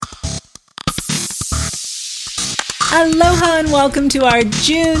Aloha and welcome to our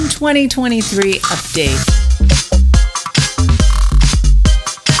June 2023 update.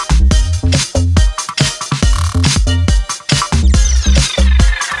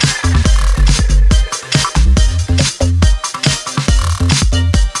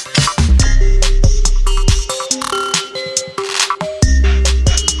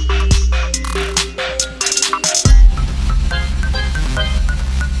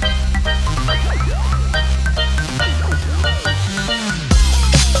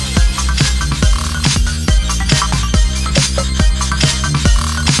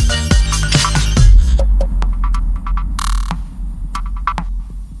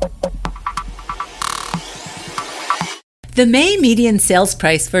 The May median sales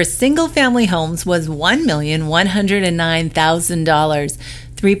price for single-family homes was $1,109,000,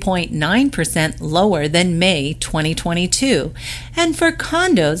 3.9% lower than May 2022, and for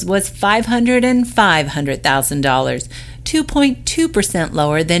condos was $500,000, 2.2%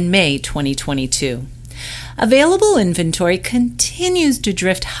 lower than May 2022. Available inventory continues to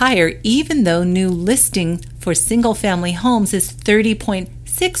drift higher even though new listing for single-family homes is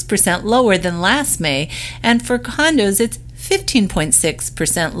 30.6% lower than last May, and for condos it's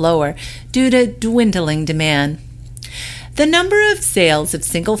 15.6% lower due to dwindling demand. The number of sales of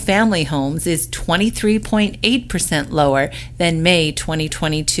single-family homes is 23.8% lower than May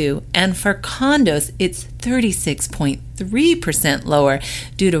 2022, and for condos it's 36.3% lower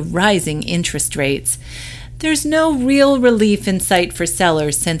due to rising interest rates. There's no real relief in sight for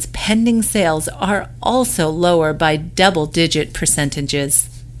sellers since pending sales are also lower by double-digit percentages.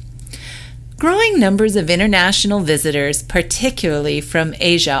 Growing numbers of international visitors, particularly from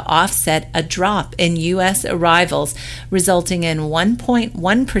Asia, offset a drop in U.S. arrivals, resulting in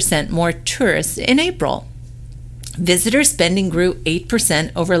 1.1% more tourists in April. Visitor spending grew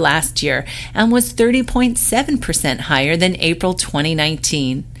 8% over last year and was 30.7% higher than April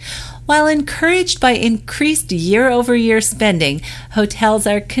 2019. While encouraged by increased year-over-year spending, hotels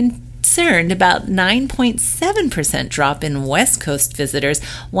are concerned about 9.7% drop in West Coast visitors,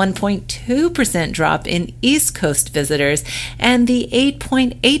 1.2% drop in East Coast visitors, and the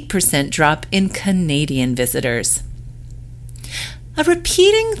 8.8% drop in Canadian visitors. A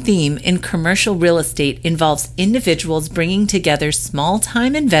repeating theme in commercial real estate involves individuals bringing together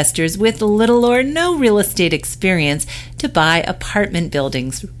small-time investors with little or no real estate experience to buy apartment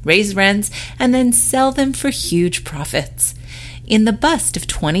buildings, raise rents, and then sell them for huge profits. In the bust of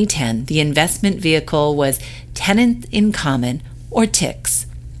 2010, the investment vehicle was Tenants in Common, or TICS.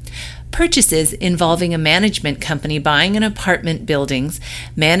 Purchases involving a management company buying an apartment buildings,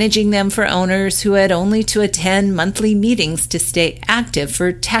 managing them for owners who had only to attend monthly meetings to stay active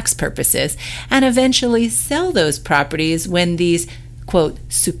for tax purposes, and eventually sell those properties when these, quote,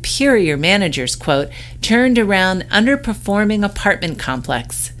 superior managers, quote, turned around underperforming apartment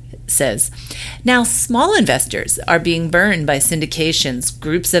complexes. Now, small investors are being burned by syndications,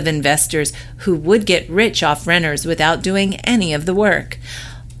 groups of investors who would get rich off renters without doing any of the work.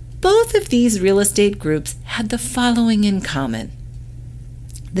 Both of these real estate groups had the following in common.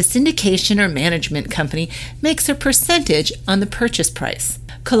 The syndication or management company makes a percentage on the purchase price,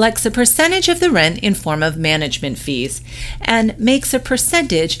 collects a percentage of the rent in form of management fees, and makes a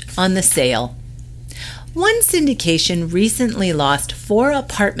percentage on the sale. One syndication recently lost 4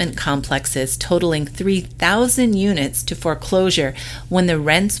 apartment complexes totaling 3,000 units to foreclosure when the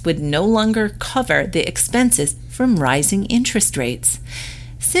rents would no longer cover the expenses from rising interest rates.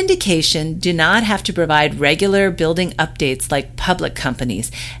 Syndication do not have to provide regular building updates like public companies,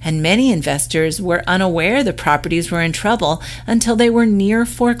 and many investors were unaware the properties were in trouble until they were near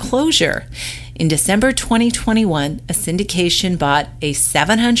foreclosure. In December 2021, a syndication bought a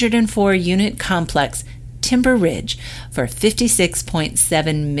 704-unit complex, Timber Ridge, for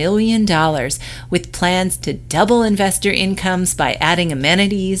 $56.7 million, with plans to double investor incomes by adding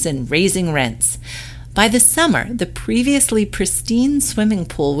amenities and raising rents. By the summer, the previously pristine swimming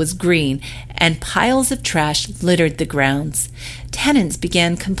pool was green and piles of trash littered the grounds. Tenants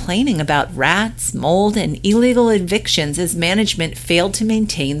began complaining about rats, mold, and illegal evictions as management failed to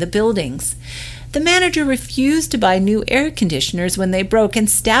maintain the buildings. The manager refused to buy new air conditioners when they broke, and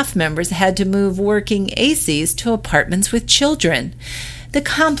staff members had to move working ACs to apartments with children. The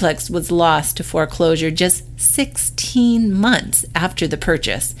complex was lost to foreclosure just 16 months after the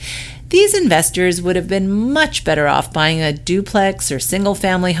purchase. These investors would have been much better off buying a duplex or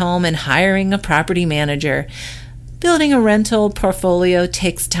single-family home and hiring a property manager. Building a rental portfolio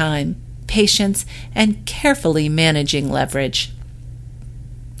takes time, patience, and carefully managing leverage.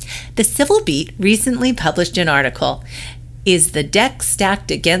 The Civil Beat recently published an article, "Is the Deck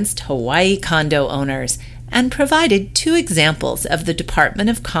Stacked Against Hawaii Condo Owners?" and provided two examples of the Department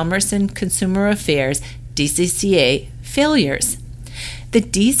of Commerce and Consumer Affairs DCCA failures. The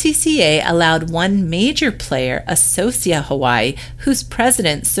DCCA allowed one major player, Associa Hawaii, whose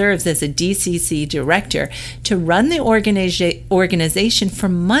president serves as a DCC director, to run the organization for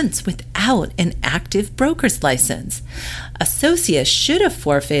months without an active broker's license. Associa should have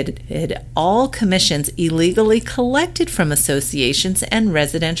forfeited all commissions illegally collected from associations and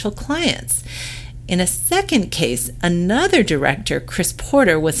residential clients. In a second case, another director, Chris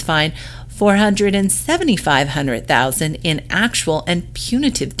Porter, was fined $475,000 in actual and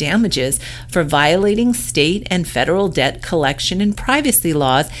punitive damages for violating state and federal debt collection and privacy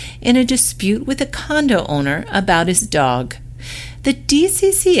laws in a dispute with a condo owner about his dog. The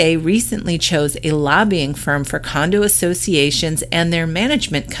DCCA recently chose a lobbying firm for condo associations and their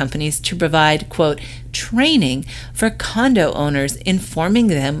management companies to provide, quote, training for condo owners, informing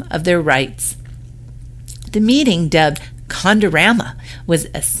them of their rights. The meeting, dubbed Condorama, was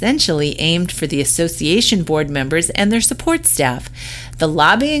essentially aimed for the association board members and their support staff. The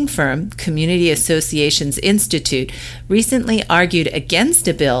lobbying firm, Community Associations Institute, recently argued against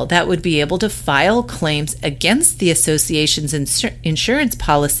a bill that would be able to file claims against the association's insurance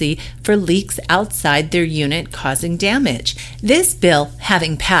policy for leaks outside their unit causing damage. This bill,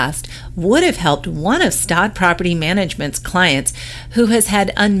 having passed, would have helped one of Stott Property Management's clients who has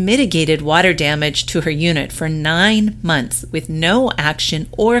had unmitigated water damage to her unit for 9 months with no action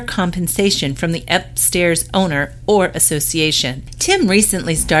or compensation from the upstairs owner or association. Tim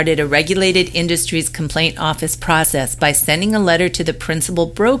recently started a regulated industries complaint office process by sending a letter to the principal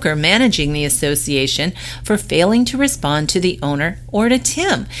broker managing the association for failing to respond to the owner or to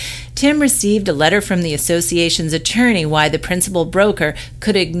Tim. Tim received a letter from the association's attorney why the principal broker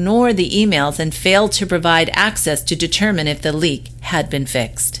could ignore the emails and failed to provide access to determine if the leak had been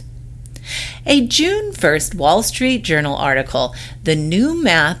fixed. A June 1st Wall Street Journal article, The New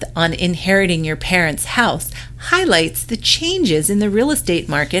Math on Inheriting Your Parents' House, highlights the changes in the real estate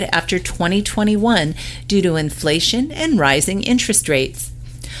market after 2021 due to inflation and rising interest rates.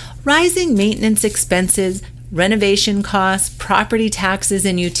 Rising maintenance expenses, renovation costs, property taxes,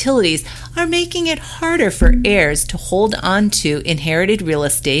 and utilities are making it harder for heirs to hold on to inherited real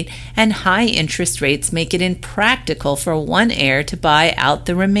estate, and high interest rates make it impractical for one heir to buy out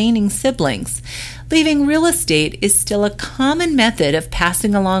the remaining siblings. Leaving real estate is still a common method of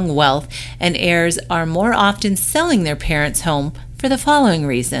passing along wealth, and heirs are more often selling their parents' home for the following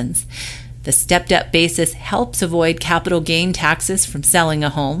reasons. The stepped-up basis helps avoid capital gain taxes from selling a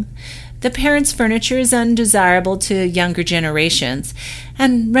home. The parents' furniture is undesirable to younger generations,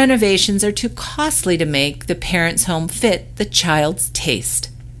 and renovations are too costly to make the parents' home fit the child's taste.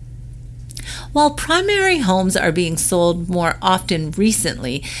 While primary homes are being sold more often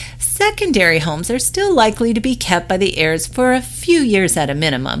recently, secondary homes are still likely to be kept by the heirs for a few years at a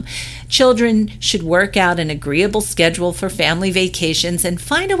minimum. Children should work out an agreeable schedule for family vacations and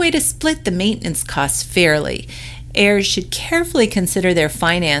find a way to split the maintenance costs fairly. Heirs should carefully consider their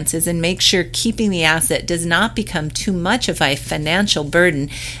finances and make sure keeping the asset does not become too much of a financial burden,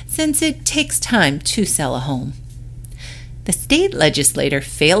 since it takes time to sell a home. The state legislature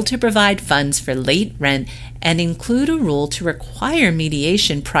failed to provide funds for late rent and include a rule to require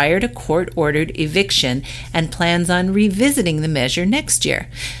mediation prior to court-ordered eviction, and plans on revisiting the measure next year.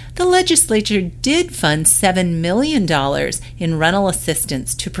 The legislature did fund $7 million in rental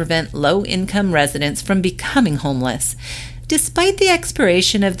assistance to prevent low-income residents from becoming homeless. Despite the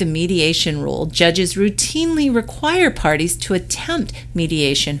expiration of the mediation rule, judges routinely require parties to attempt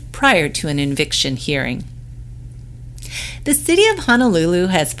mediation prior to an eviction hearing. The city of Honolulu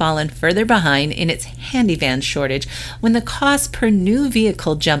has fallen further behind in its handy van shortage when the cost per new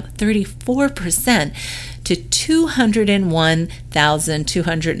vehicle jumped 34% to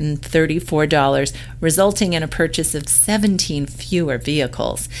 $201,234, resulting in a purchase of 17 fewer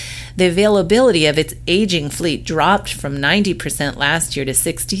vehicles. The availability of its aging fleet dropped from 90% last year to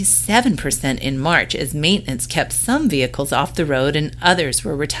 67% in March, as maintenance kept some vehicles off the road and others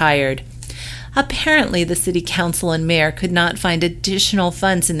were retired. Apparently, the city council and mayor could not find additional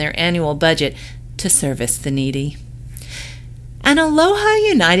funds in their annual budget to service the needy. An Aloha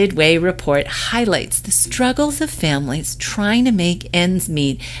United Way report highlights the struggles of families trying to make ends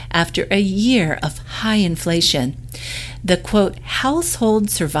meet after a year of high inflation. The, quote, household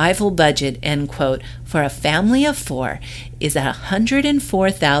survival budget, end quote, for a family of 4 is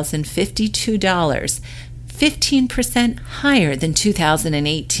 $104,052, 15% higher than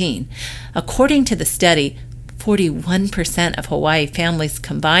 2018. According to the study, 41% of Hawaii families'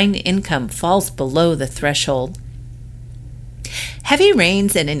 combined income falls below the threshold. Heavy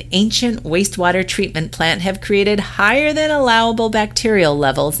rains and an ancient wastewater treatment plant have created higher than allowable bacterial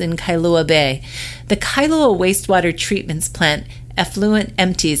levels in Kailua Bay. The Kailua Wastewater Treatment Plant effluent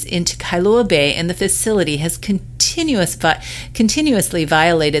empties into Kailua Bay, and the facility has continuously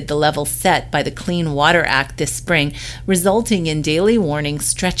violated the level set by the Clean Water Act this spring, resulting in daily warnings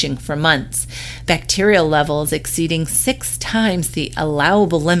stretching for months. Bacterial levels exceeding 6 times the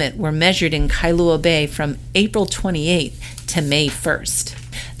allowable limit were measured in Kailua Bay from April 28 to May 1st.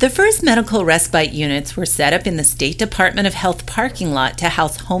 The first medical respite units were set up in the State Department of Health parking lot to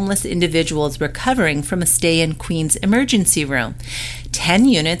house homeless individuals recovering from a stay in Queens emergency room. 10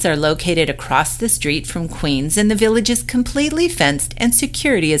 units are located across the street from Queens, and the village is completely fenced and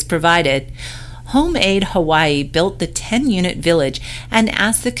security is provided. Home Aid Hawaii built the 10-unit village and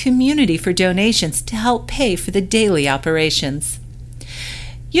asked the community for donations to help pay for the daily operations.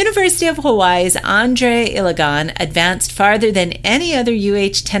 University of Hawaii's Andre Iligan advanced farther than any other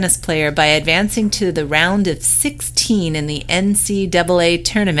UH tennis player by advancing to the round of 16 in the NCAA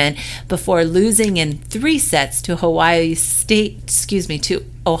tournament before losing in 3 sets to Ohio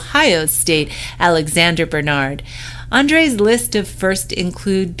State Alexander Bernard. Andre's list of firsts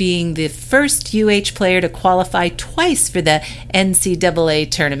include being the first UH player to qualify twice for the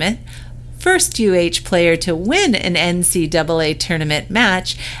NCAA tournament, first UH player to win an NCAA tournament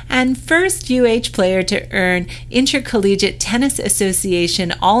match, and first UH player to earn Intercollegiate Tennis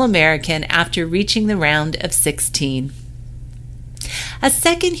Association All-American after reaching the round of 16. A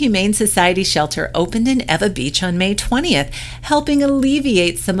second Humane Society shelter opened in Ewa Beach on May 20th, helping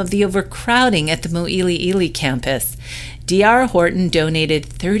alleviate some of the overcrowding at the Mo'iliili campus. D.R. Horton donated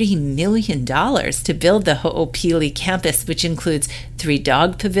 $30 million to build the Ho'opili campus, which includes 3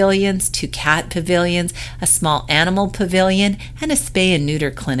 dog pavilions, 2 cat pavilions, a small animal pavilion, and a spay and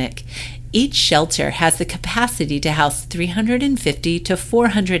neuter clinic. Each shelter has the capacity to house 350 to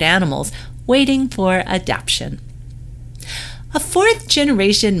 400 animals waiting for adoption. A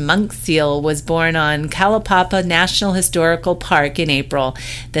 4th-generation monk seal was born on Kalaupapa National Historical Park in April.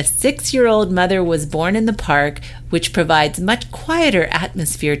 The 6-year-old mother was born in the park, which provides much quieter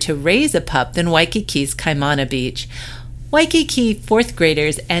atmosphere to raise a pup than Waikiki's Kaimana Beach. Waikiki 4th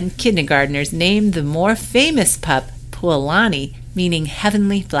graders and kindergartners named the more famous pup Pualani, meaning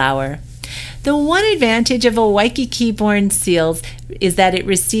heavenly flower. The one advantage of a Waikiki-born seals is that it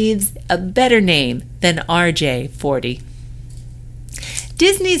receives a better name than RJ40.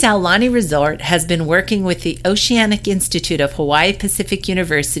 Disney's Aulani Resort has been working with the Oceanic Institute of Hawaii Pacific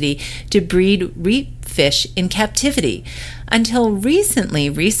University to breed reef fish in captivity. Until recently,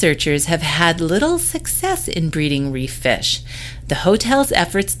 researchers have had little success in breeding reef fish. The hotel's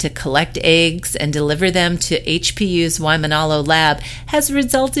efforts to collect eggs and deliver them to HPU's Waimanalo lab has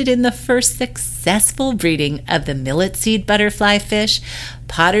resulted in the first successful breeding of the millet seed butterfly fish,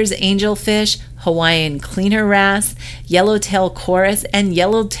 Potter's angelfish, Hawaiian cleaner wrasse, yellowtail chorus, and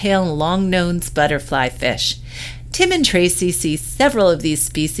yellowtail long-nosed butterfly fish. Tim and Tracy see several of these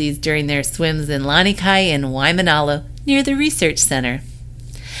species during their swims in Lanikai and Waimanalo near the Research Center.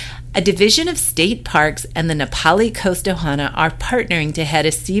 A division of state parks and the Napali Coast Ohana are partnering to head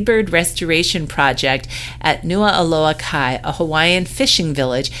a seabird restoration project at Nua'aloa Kai, a Hawaiian fishing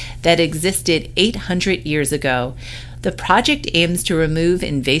village that existed 800 years ago. The project aims to remove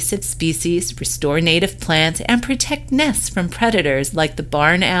invasive species, restore native plants, and protect nests from predators like the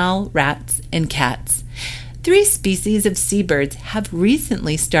barn owl, rats, and cats. 3 species of seabirds have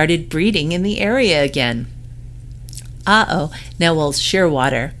recently started breeding in the area again. A'o Newell's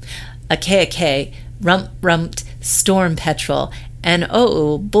shearwater, Akeake rump-rumped storm petrel, and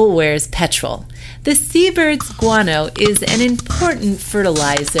O'u bullware's petrel. The seabird's guano is an important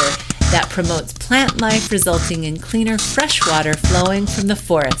fertilizer that promotes plant life, resulting in cleaner fresh water flowing from the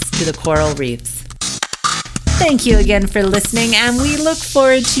forest to the coral reefs. Thank you again for listening, and we look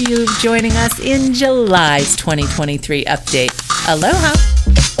forward to you joining us in July's 2023 update. Aloha!